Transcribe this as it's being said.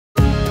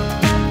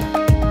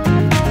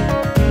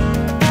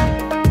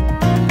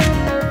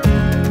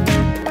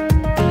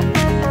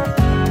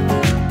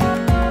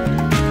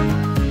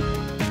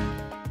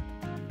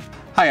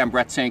I'm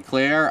Brett St.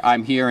 Clair.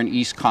 I'm here in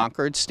East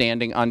Concord,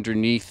 standing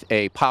underneath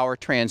a power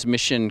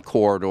transmission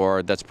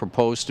corridor that's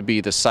proposed to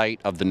be the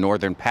site of the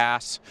Northern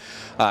Pass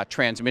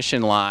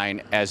transmission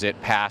line as it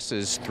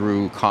passes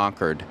through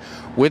Concord.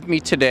 With me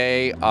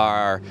today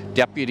are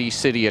Deputy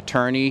City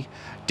Attorney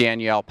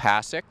Danielle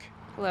Pasick.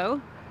 Hello.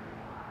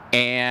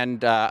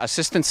 And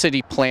Assistant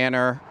City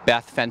Planner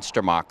Beth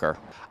Fenstermacher.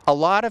 A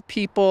lot of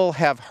people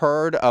have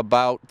heard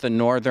about the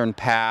Northern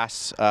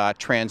Pass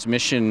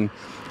transmission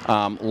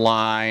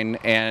line,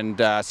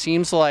 and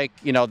seems like,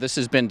 you know, this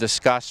has been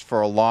discussed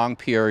for a long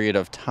period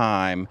of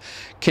time.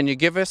 Can you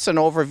give us an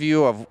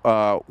overview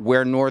of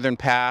where Northern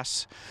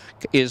Pass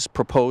is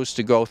proposed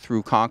to go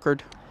through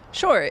Concord?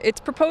 Sure.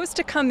 It's proposed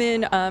to come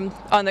in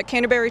on the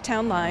Canterbury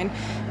Town Line,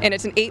 and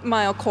it's an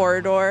 8-mile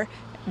corridor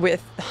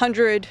with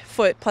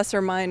 100-foot plus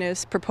or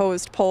minus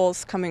proposed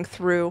poles coming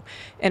through,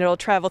 and it'll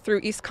travel through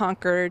East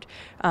Concord.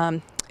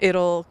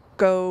 It'll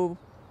go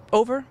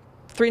over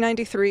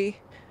 393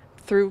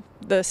 through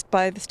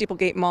by the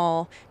Steeplegate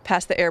Mall,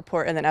 past the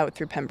airport, and then out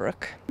through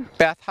Pembroke.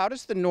 Beth, how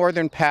does the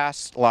Northern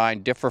Pass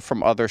line differ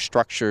from other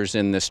structures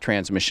in this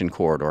transmission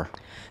corridor?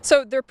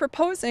 So they're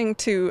proposing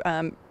to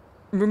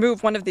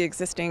remove one of the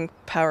existing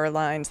power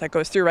lines that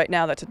goes through right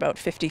now. That's about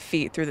 50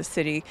 feet through the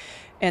city,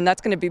 and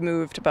that's going to be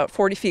moved about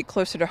 40 feet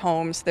closer to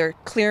homes. They're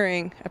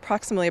clearing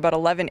approximately about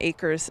 11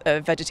 acres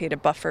of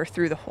vegetative buffer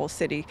through the whole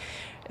city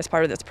as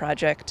part of this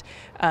project.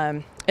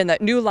 And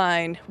that new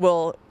line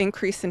will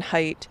increase in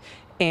height,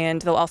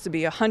 and there'll also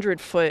be a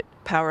 100-foot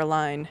power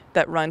line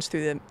that runs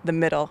through the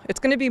middle.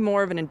 It's going to be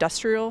more of an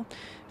industrial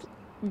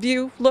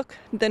view look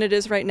than it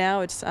is right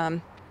now. It's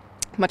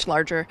much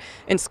larger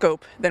in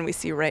scope than we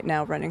see right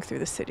now running through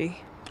the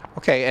city.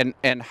 Okay,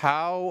 and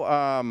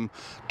how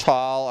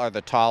tall are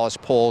the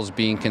tallest poles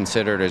being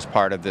considered as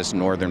part of this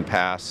Northern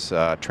Pass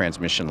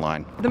transmission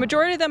line? The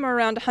majority of them are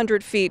around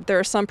 100 feet. There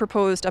are some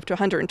proposed up to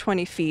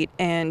 120 feet,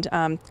 and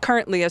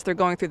currently, as they're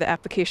going through the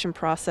application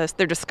process,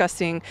 they're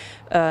discussing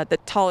the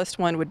tallest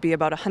one would be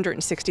about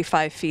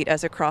 165 feet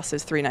as it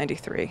crosses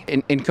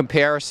 393. In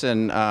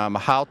comparison,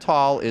 how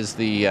tall is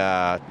the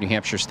New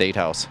Hampshire State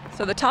House?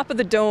 So the top of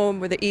the dome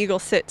where the eagle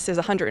sits is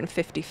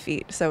 150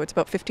 feet, so it's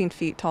about 15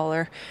 feet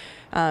taller.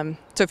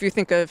 So if you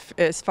think of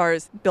as far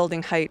as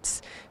building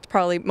heights,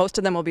 probably most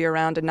of them will be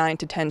around a 9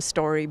 to 10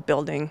 story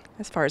building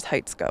as far as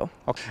heights go.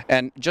 Okay.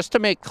 And just to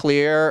make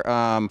clear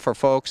for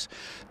folks,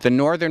 the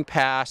Northern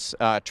Pass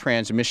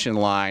transmission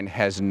line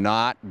has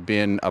not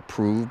been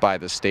approved by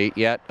the state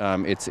yet.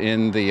 It's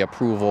in the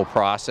approval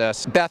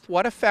process. Beth,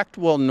 what effect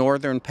will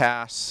Northern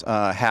Pass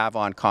have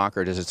on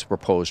Concord as it's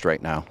proposed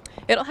right now?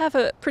 It'll have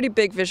a pretty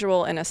big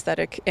visual and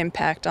aesthetic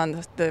impact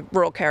on the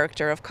rural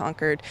character of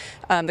Concord.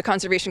 The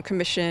Conservation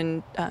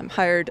Commission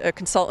hired a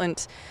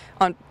consultant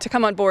to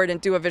come on board and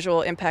do a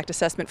visual impact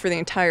assessment for the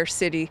entire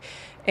city.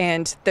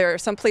 And there are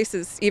some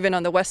places, even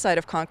on the west side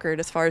of Concord,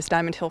 as far as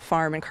Diamond Hill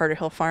Farm and Carter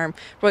Hill Farm,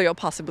 where you'll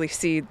possibly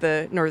see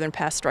the Northern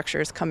Pass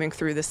structures coming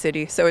through the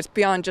city. So it's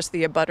beyond just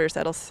the abutters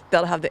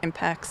that'll have the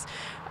impacts.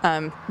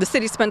 The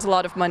city spends a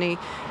lot of money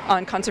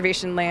on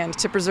conservation land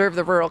to preserve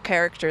the rural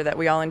character that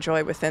we all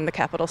enjoy within the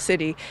capital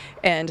city,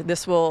 and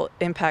this will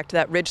impact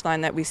that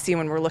ridgeline that we see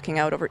when we're looking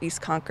out over East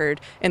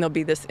Concord, and there'll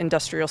be this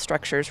industrial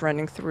structures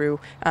running through,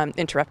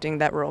 interrupting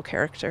that rural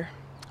character.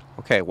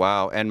 Okay,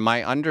 wow. And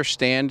my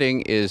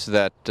understanding is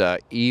that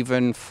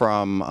even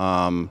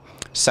from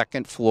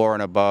second floor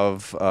and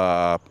above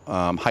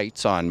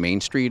heights on Main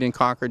Street in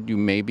Concord, you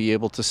may be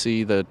able to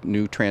see the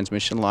new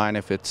transmission line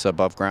if it's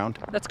above ground?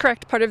 That's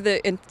correct. Part of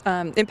the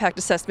impact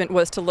assessment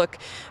was to look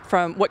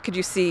from what could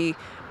you see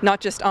not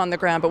just on the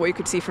ground, but what you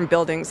could see from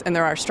buildings, and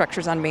there are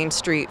structures on Main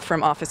Street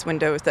from office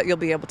windows that you'll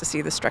be able to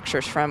see the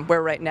structures from,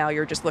 where right now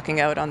you're just looking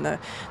out on the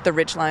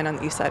ridge line on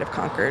the east side of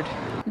Concord.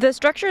 The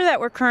structure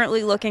that we're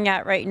currently looking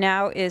at right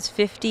now is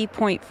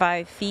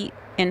 50.5 feet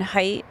in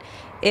height.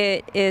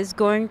 It is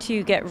going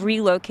to get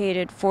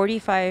relocated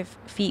 45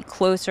 feet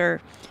closer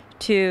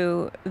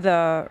to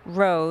the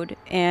road,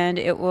 and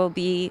it will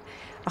be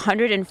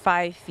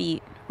 105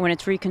 feet when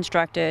it's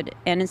reconstructed.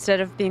 And instead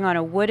of being on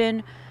a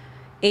wooden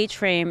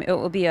H-frame, it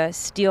will be a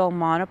steel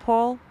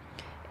monopole.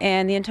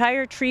 And the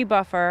entire tree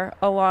buffer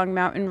along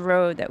Mountain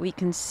Road that we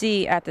can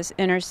see at this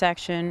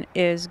intersection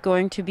is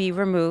going to be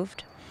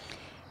removed.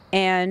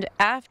 And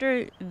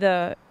after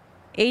the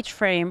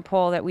H-frame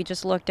pole that we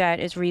just looked at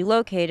is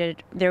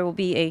relocated, there will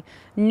be a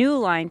new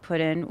line put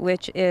in,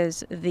 which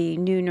is the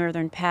new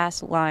Northern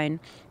Pass line.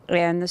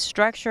 And the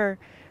structure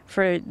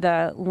for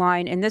the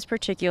line in this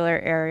particular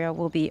area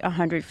will be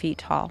 100 feet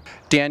tall.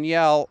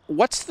 Danielle,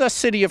 what's the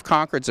City of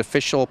Concord's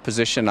official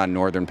position on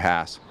Northern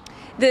Pass?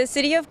 The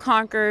City of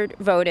Concord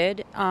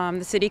voted,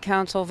 the City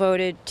Council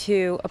voted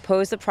to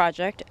oppose the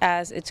project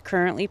as it's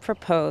currently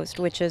proposed,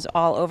 which is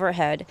all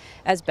overhead,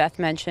 as Beth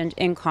mentioned,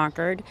 in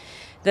Concord.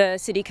 The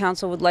City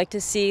Council would like to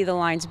see the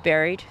lines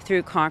buried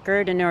through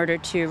Concord in order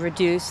to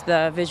reduce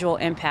the visual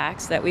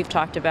impacts that we've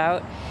talked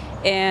about.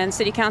 And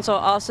City Council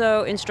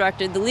also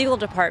instructed the legal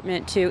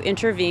department to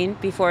intervene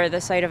before the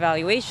site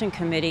evaluation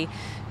committee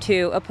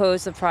to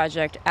oppose the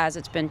project as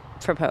it's been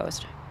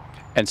proposed.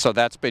 And so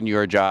that's been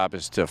your job,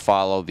 is to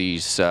follow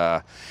these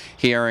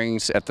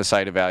hearings at the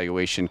Site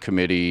Evaluation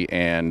Committee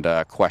and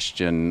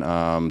question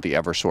the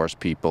Eversource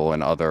people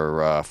and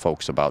other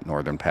folks about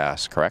Northern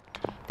Pass, correct?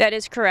 That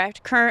is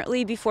correct.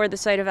 Currently, before the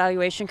Site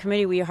Evaluation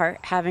Committee, we are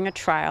having a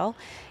trial,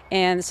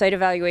 and the Site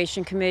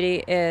Evaluation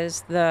Committee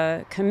is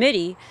the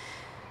committee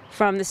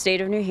from the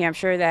state of New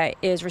Hampshire that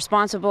is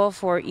responsible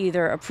for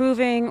either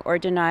approving or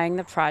denying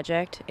the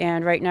project.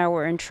 And right now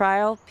we're in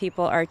trial.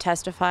 People are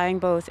testifying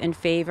both in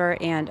favor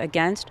and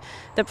against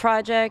the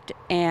project,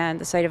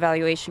 and the Site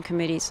Evaluation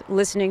Committee's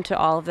listening to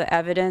all of the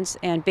evidence,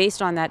 and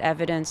based on that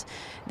evidence,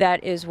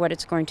 that is what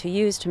it's going to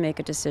use to make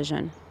a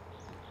decision.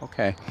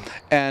 Okay.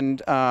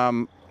 And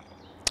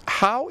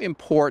how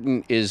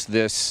important is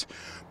this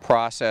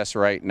process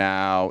right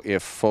now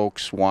if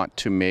folks want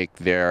to make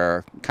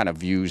their kind of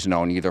views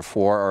known, either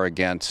for or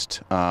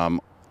against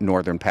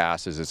Northern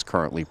Pass as it's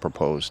currently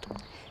proposed?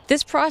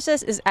 This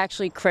process is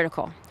actually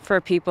critical for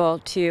people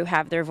to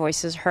have their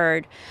voices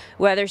heard,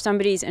 whether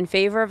somebody's in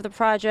favor of the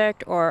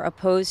project or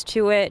opposed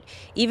to it.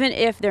 Even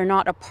if they're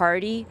not a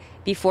party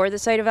before the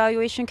Site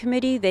Evaluation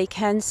Committee, they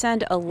can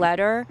send a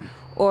letter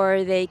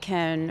or they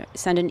can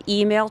send an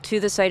email to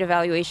the Site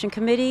Evaluation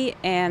Committee,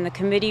 and the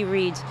committee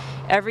reads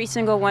every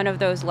single one of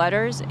those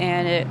letters,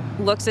 and it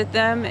looks at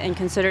them and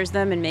considers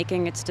them in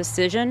making its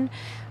decision.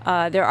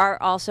 There are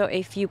also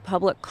a few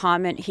public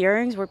comment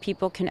hearings where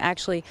people can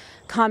actually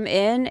come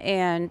in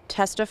and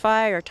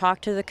testify or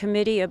talk to the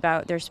committee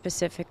about their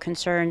specific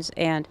concerns,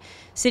 and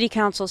City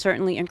Council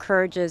certainly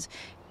encourages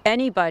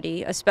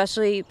anybody,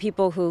 especially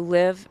people who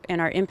live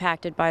and are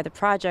impacted by the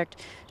project,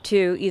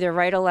 to either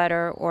write a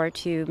letter or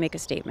to make a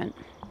statement.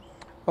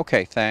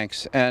 Okay,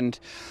 thanks. And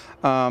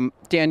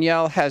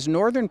Danielle, has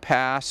Northern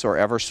Pass or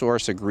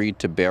Eversource agreed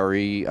to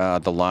bury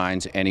the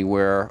lines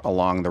anywhere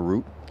along the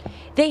route?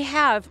 They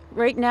have.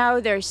 Right now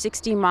there's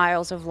 60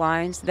 miles of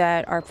lines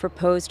that are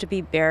proposed to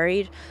be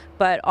buried,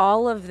 but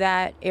all of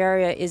that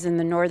area is in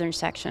the northern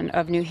section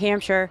of New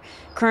Hampshire.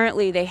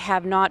 Currently they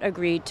have not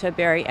agreed to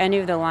bury any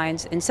of the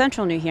lines in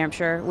central New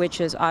Hampshire, which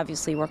is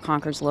obviously where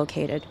Concord's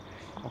located.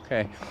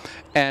 Okay.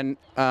 And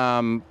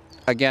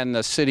again,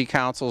 the City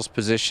Council's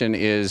position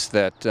is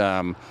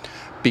that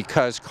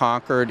because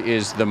Concord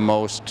is the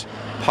most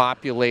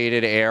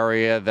populated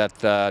area that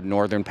the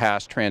Northern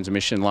Pass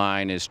transmission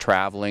line is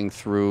traveling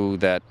through,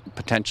 that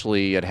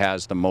potentially it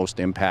has the most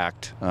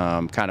impact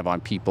kind of on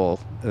people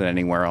than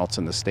anywhere else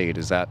in the state.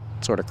 Is that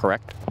sort of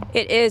correct?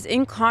 It is.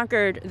 In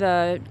Concord,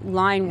 the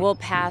line will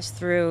pass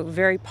through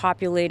very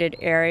populated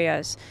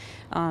areas,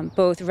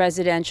 both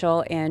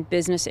residential and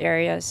business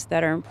areas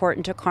that are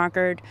important to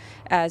Concord.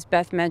 As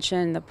Beth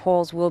mentioned, the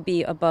poles will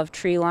be above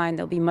tree line.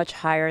 They'll be much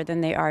higher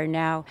than they are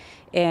now,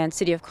 and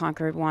City of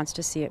Concord wants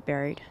to see it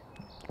buried.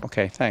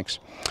 Okay, thanks.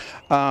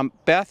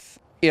 Beth,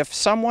 if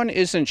someone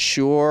isn't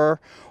sure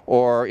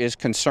or is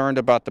concerned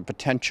about the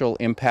potential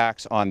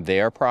impacts on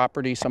their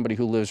property, somebody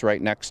who lives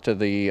right next to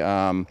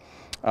the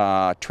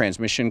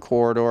transmission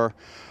corridor,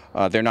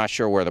 they're not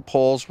sure where the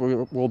poles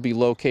will be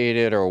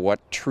located or what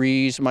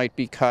trees might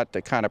be cut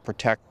to kind of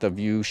protect the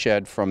view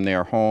shed from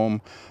their home,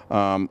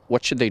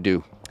 what should they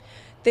do?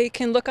 They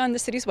can look on the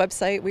city's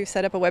website. We've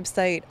set up a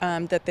website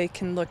that they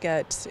can look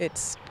at.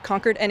 It's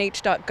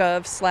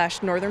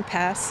concordnh.gov/Northern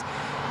Pass.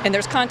 And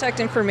there's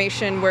contact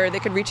information where they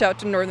could reach out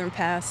to Northern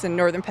Pass, and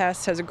Northern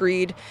Pass has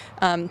agreed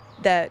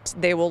that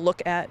they will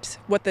look at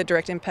what the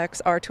direct impacts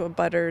are to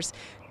abutters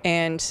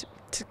and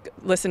to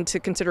listen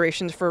to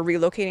considerations for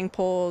relocating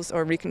poles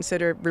or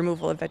reconsider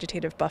removal of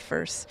vegetative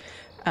buffers.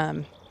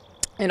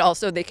 And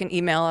also they can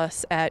email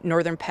us at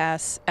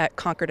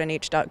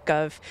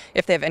northernpass@concordnh.gov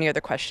if they have any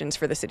other questions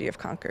for the City of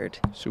Concord.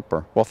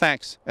 Super. Well,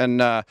 thanks.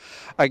 And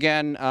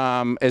again,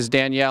 as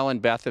Danielle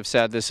and Beth have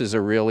said, this is a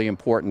really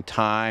important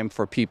time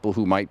for people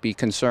who might be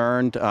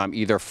concerned,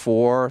 either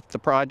for the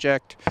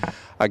project,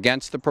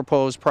 against the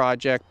proposed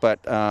project, but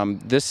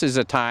this is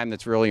a time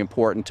that's really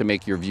important to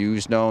make your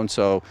views known.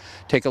 So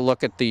take a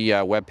look at the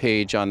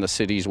webpage on the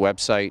city's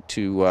website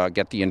to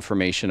get the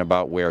information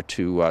about where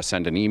to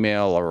send an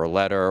email or a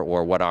letter,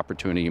 or what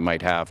opportunity you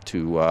might have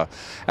to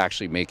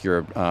actually make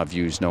your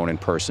views known in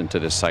person to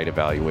the Site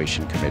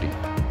Evaluation Committee.